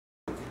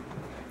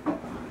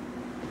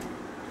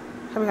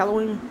Happy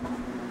Halloween.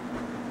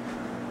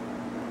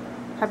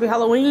 Happy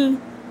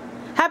Halloween.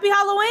 Happy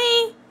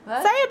Halloween.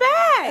 What? Say it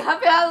back.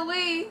 Happy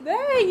Halloween.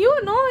 Dang, you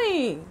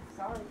annoying.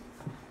 Sorry.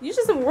 You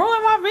just ruined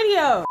my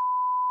video.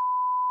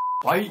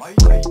 Why?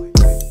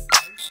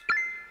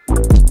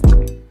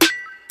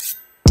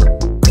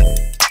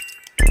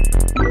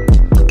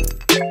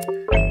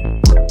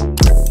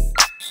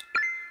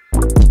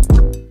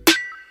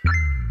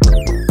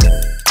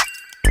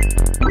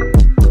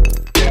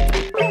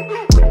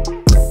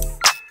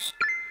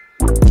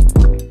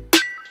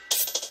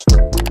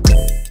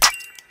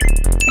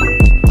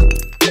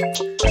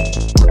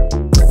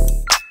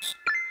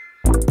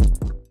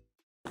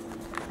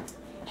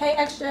 Hey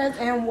extras,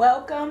 and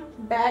welcome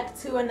back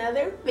to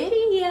another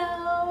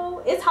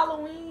video. It's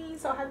Halloween,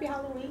 so happy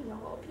Halloween,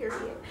 y'all,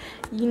 period.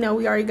 You know,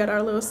 we already got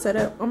our little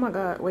setup. Oh my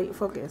god, wait,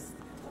 focus.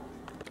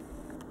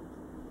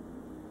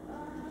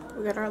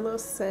 We got our little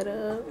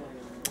setup.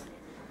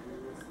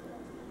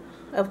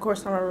 Of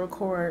course, I'm gonna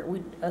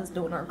record us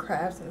doing our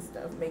crafts and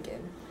stuff,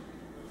 making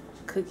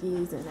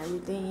cookies and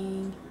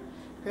everything.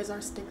 Here's our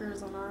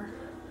stickers on our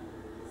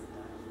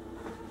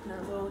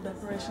little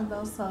decorations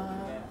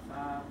outside.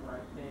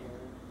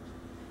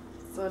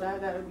 So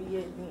that gotta be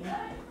it then.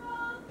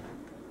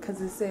 Cause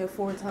it said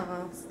 4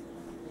 times.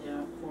 Yeah,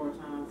 4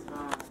 times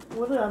 5.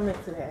 What did I miss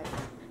today?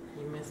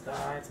 You missed the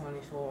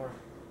I-24.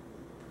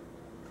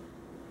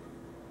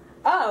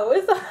 Oh,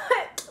 it's a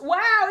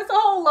wow, it's a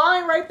whole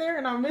line right there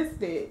and I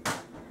missed it.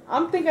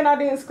 I'm thinking I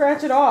didn't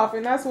scratch it off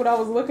and that's what I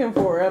was looking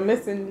for, a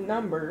missing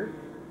number.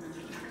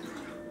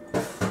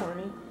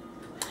 Corny.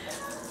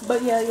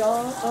 But yeah,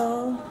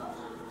 y'all,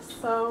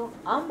 so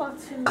I'm about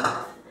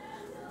to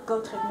go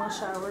take my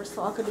shower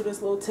so I could do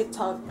this little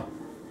TikTok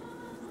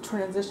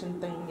transition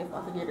thing if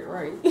I could get it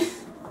right.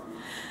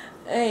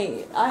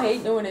 Hey, I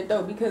hate doing it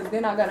though because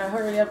then I gotta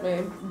hurry up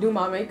and do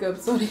my makeup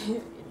so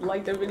that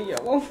like the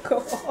video won't go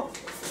off.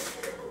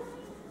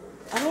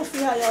 I don't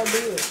see how y'all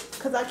do it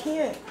because I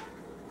can't.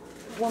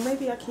 Well,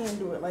 maybe I can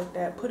do it like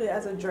that. Put it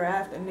as a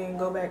draft and then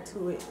go back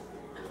to it.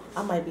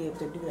 I might be able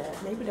to do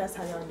that. Maybe that's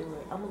how y'all do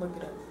it. I'm gonna look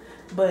it up.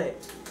 But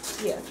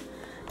yeah.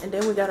 And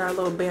then we got our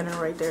little banner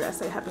right there that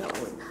say Happy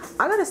Halloween.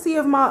 I gotta see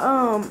if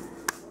my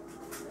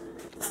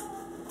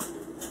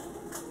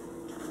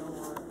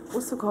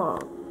what's it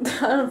called?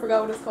 I don't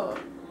forgot what it's called.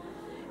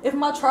 If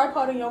my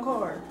tripod in your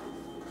car.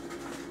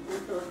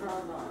 What's your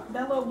tripod?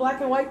 That little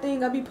black and white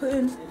thing I be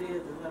putting. It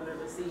is. It's under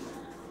the seat.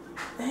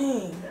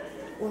 Dang.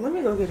 Well, let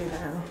me go get it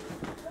now.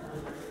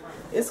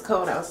 It's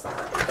cold outside.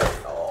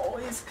 Oh,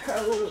 it's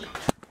cold.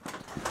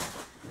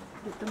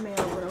 Get the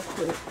mail real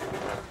quick.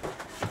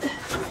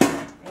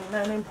 Ain't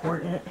nothing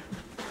important.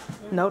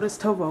 Notice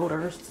to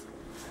voters.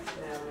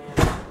 Yeah, man.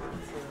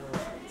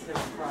 To the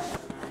price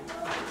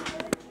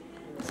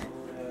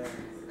tonight.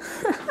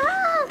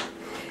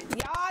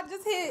 Y'all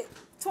just hit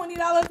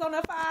 $20 on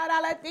a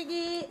 $5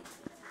 ticket.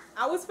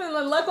 I was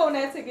feeling luck on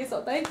that ticket,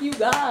 so thank you,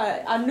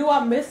 God. I knew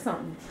I missed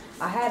something.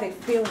 I had a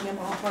feeling in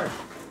my heart.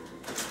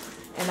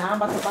 And now I'm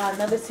about to buy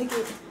another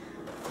ticket.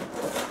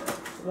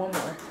 One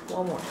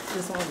more.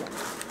 Just one more.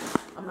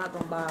 I'm not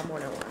going to buy more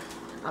than one.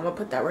 I'm going to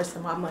put that rest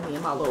of my money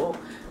in my little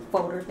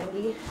folder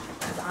thingy.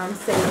 Because I'm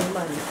saving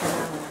money for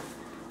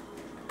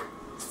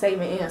now.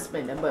 Saving and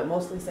spending, but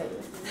mostly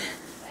saving.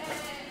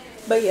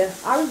 But yeah,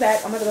 I'll be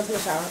back. I'm going to go take a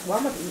shower. Well,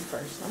 I'm going to eat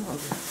first. I'm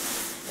hungry.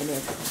 And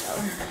then take a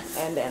shower.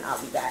 And then I'll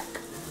be back.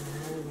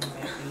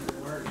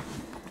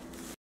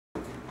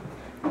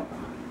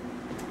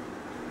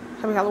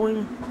 Happy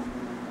Halloween.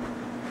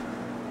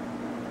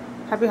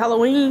 Happy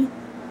Halloween.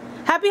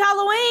 Happy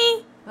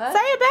Halloween. What? Say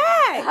it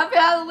back. Happy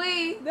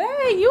Halloween.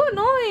 Dang, you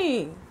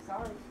annoying.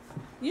 Sorry.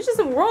 You just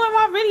ruined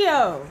my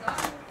video.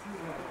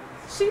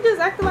 She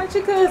just acted like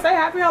she couldn't say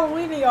Happy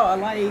Halloween to y'all.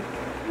 Like,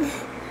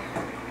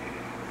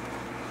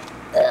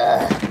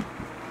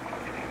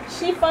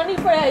 she funny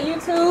for that,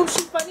 YouTube.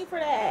 She funny for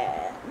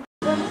that.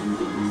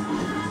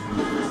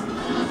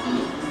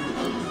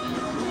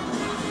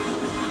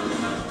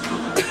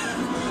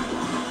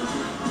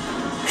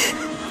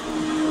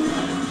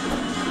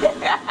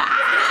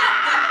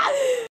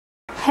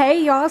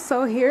 Hey y'all,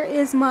 so here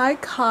is my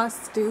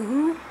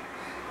costume.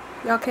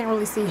 Y'all can't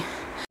really see.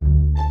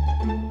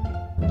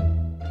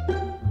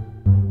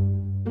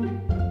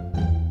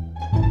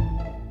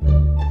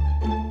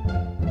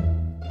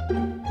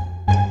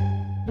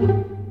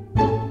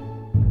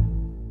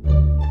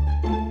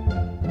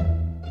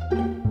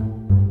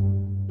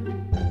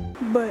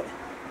 But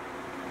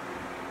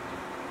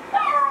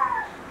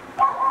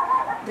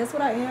that's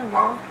what I am,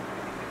 y'all.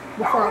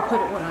 Before I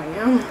put it what I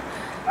am.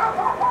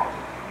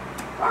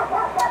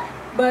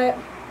 But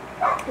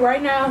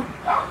right now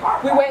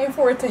we're waiting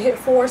for it to hit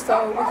 4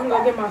 so we can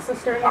go get my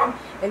sister in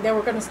and then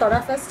we're gonna start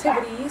our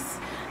festivities.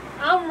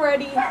 I'm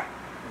ready,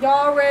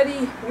 y'all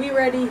ready, we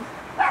ready.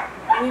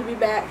 We'll be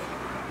back.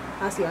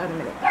 I'll see y'all in a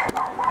minute.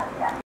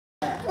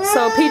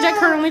 So PJ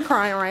currently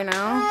crying right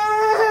now.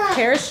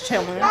 Hair's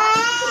chilling.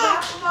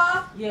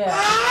 Yeah.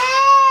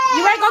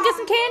 You ready to go get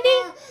some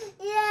candy?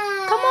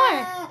 Yeah. Come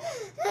on.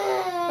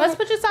 Let's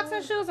put your socks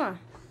and shoes on.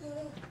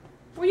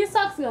 Where your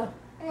socks go?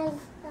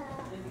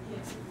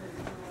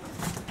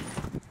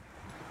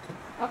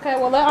 Okay,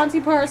 well let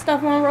Auntie put her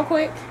stuff on real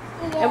quick.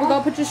 And we're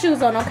gonna put your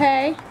shoes on,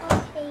 okay?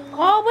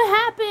 Oh, what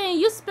happened?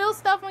 You spilled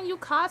stuff on your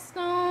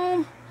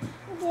costume.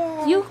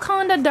 Yeah. You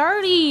kinda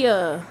dirty.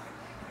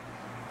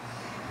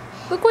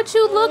 Look what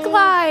you look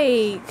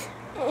like.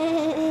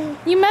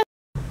 You messed.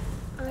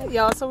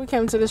 Y'all, so we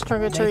came to this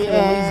trunk or treat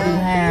and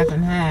half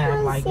and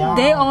half, like y'all.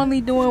 they only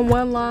doing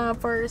one line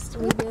first.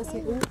 We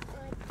guessing.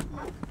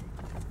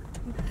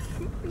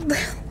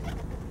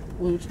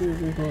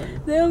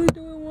 They only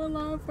doing one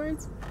line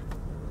first.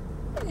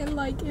 And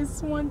like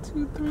it's 1,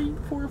 2, 3,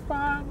 4,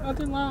 5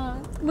 other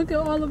lines. Look at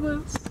all of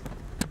us.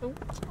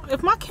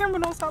 If my camera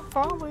don't stop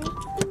falling.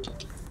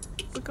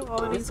 Look at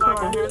all of these like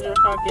cars. 100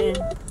 fucking.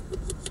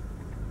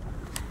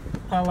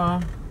 Hello.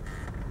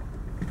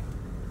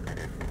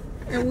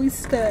 And we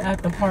stuck.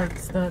 At the park,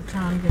 stuck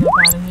trying to get up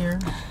out of here.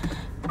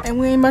 And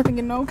we ain't about to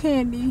get no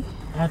candy.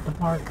 At the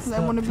park, That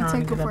stuck wanna be trying to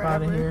taken get up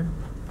out of forever. here.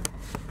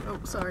 Oh,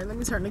 sorry. Let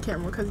me turn the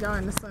camera because y'all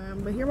in the sun.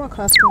 But here my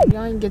costume.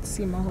 Y'all ain't get to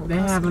see my whole They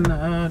costume. having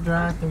the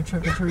drive-through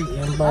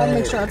trick-or-treating, but I'll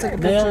make sure I take a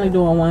they only picture.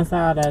 doing one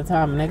side at a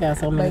time, and they got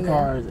so many But yeah.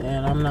 cars,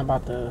 and I'm not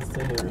about to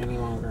sit here any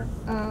longer.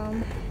 I'll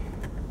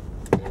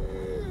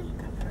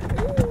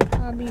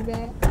be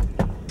back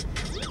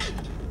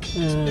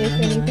Mhm. if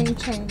anything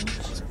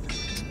changed.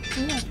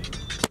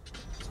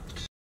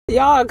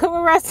 Y'all, come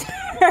arrest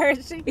her.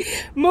 She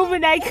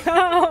moving that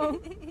cone.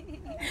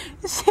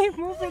 She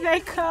moving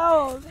that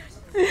cone.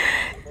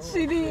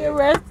 She did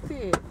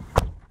arrested.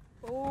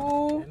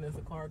 Ooh. And there's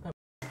a car coming.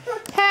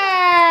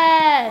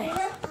 Hey!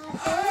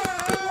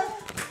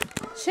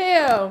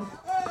 Chill.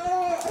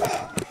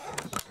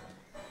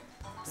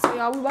 So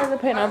y'all, we about to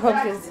paint our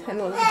pumpkins.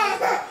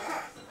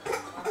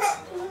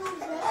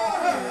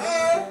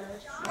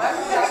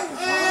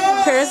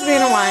 Paris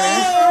being a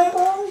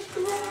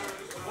whiner.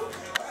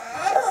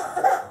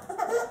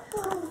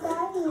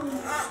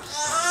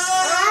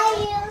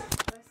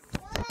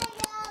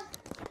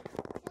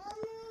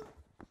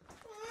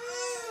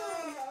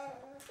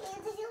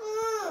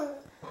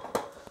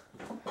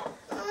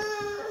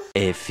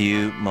 A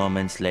few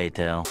moments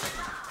later.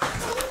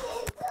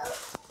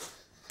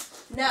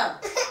 No.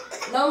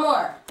 No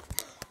more.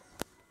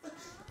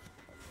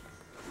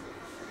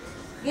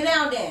 Get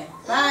down then.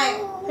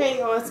 Bye. Hey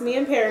y'all, it's me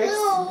and Paris.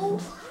 No.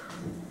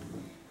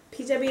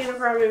 PJ being a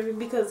crybaby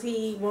because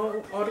he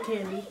want all the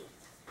candy.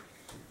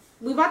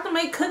 We about to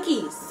make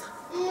cookies.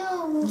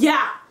 No.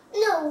 Yeah.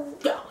 No.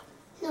 Yeah.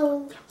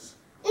 No.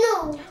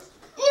 No.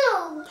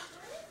 No.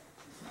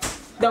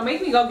 Don't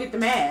make me go get the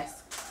mask.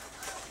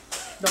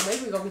 Don't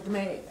make me go get the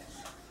mask.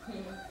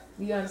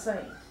 You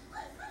understand?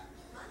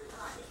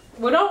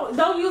 Well,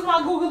 don't use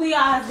my googly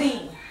eyes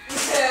then.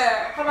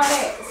 How about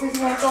that? Since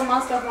you want to throw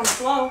my stuff on the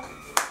floor.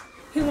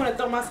 He want to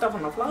throw my stuff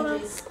on the floor.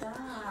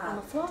 On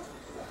the floor.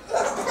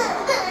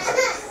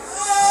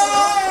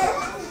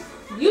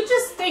 You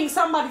just think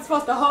somebody's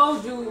supposed to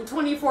hold you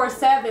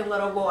 24/7,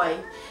 little boy.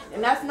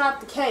 And that's not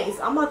the case.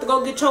 I'm about to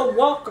go get your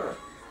walker.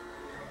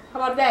 How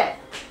about that?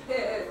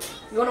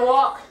 You want to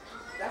walk?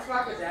 That's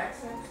Michael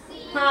Jackson.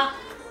 Huh?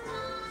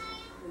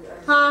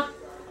 Huh?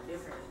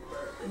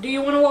 Do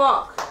you want to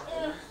walk?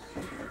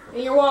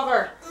 In your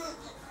walker.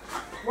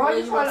 Why are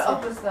you trying to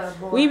open stuff,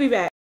 boy? We be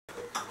back.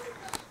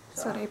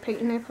 So they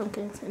painting their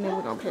pumpkins and then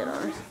we're gonna paint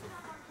ours.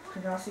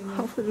 Can y'all see me?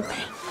 Hopefully the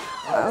paint.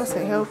 I would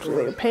say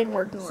hopefully the paint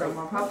working So right.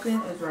 my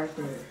pumpkin is right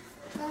there.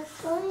 That's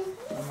funny.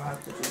 I'm gonna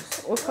have to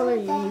just What color are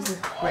you using?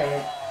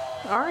 red.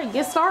 Alright,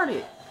 get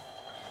started.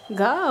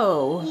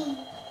 Go.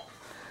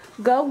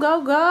 Go,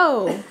 go,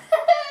 go.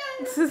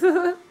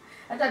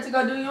 I thought you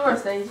gonna do yours,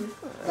 Stacey.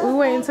 We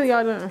wait until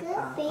y'all done.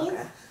 Good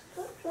face.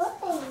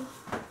 Good.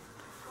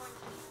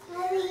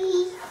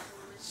 Hurry.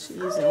 She's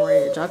using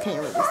red. Y'all can't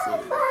really see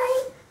it.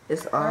 Bye.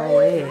 It's all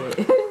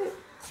red.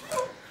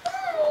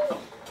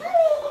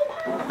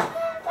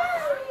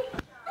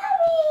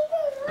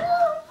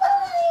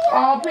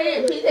 Oh,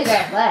 Peter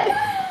got black.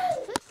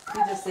 He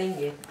just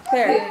singing.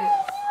 Paris.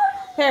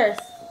 Paris.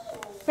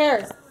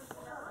 Paris.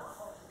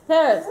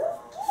 Paris.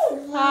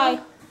 Hi.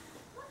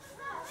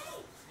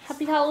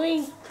 Happy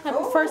Halloween. Happy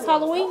first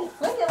Halloween.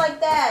 Fling it like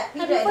that. PJ,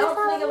 Happy don't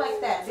first fling it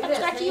like that. Do I this.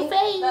 got see? your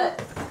face.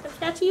 Look.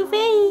 Got to your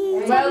face.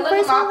 Well, Happy look at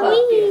first my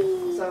Halloween.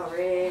 pumpkin. So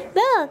red.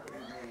 Look.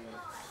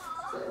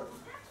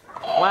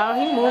 Wow,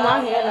 he moved my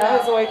hand out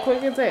of his way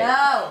quick as that.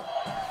 No.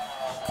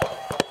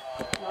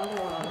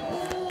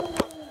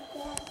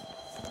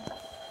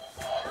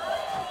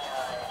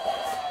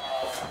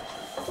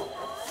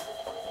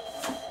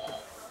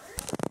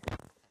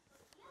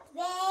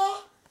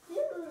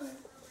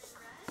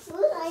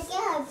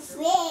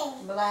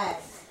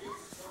 Black.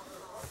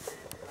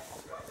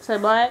 Say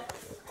black.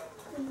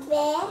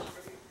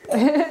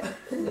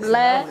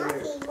 Black.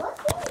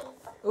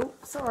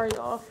 Oops, sorry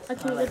y'all. I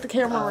can't get the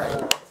camera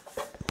right.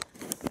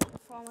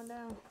 Falling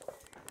down.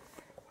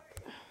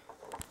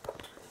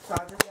 So I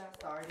just got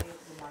started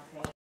with my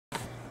paint.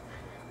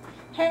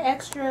 Hey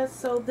extras,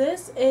 so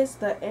this is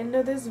the end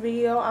of this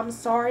video. I'm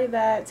sorry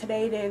that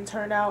today didn't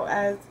turn out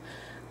as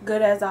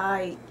good as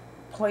I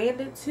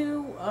planned it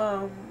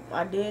to.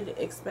 I did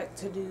expect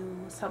to do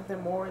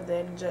something more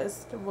than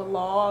just a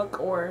vlog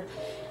or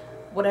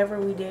whatever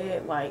we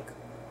did. Like,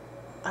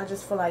 I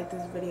just feel like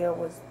this video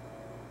was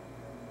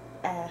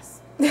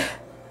ass.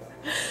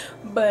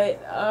 But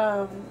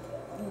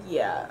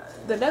yeah,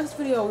 the next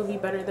video will be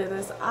better than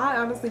this. I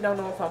honestly don't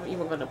know if I'm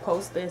even gonna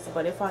post this,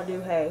 but if I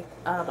do, hey,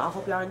 I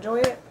hope y'all enjoy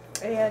it,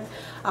 and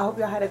I hope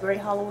y'all had a great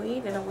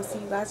Halloween, and I will see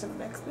you guys in the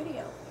next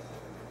video.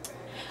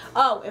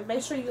 Oh, and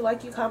make sure you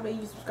like, you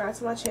comment, you subscribe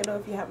to my channel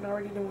if you haven't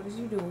already done. What is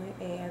you doing?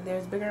 And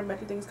there's bigger and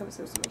better things coming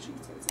soon, so make sure you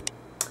tune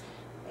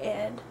in.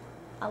 And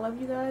I love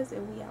you guys,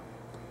 and we out.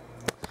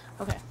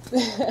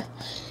 Okay.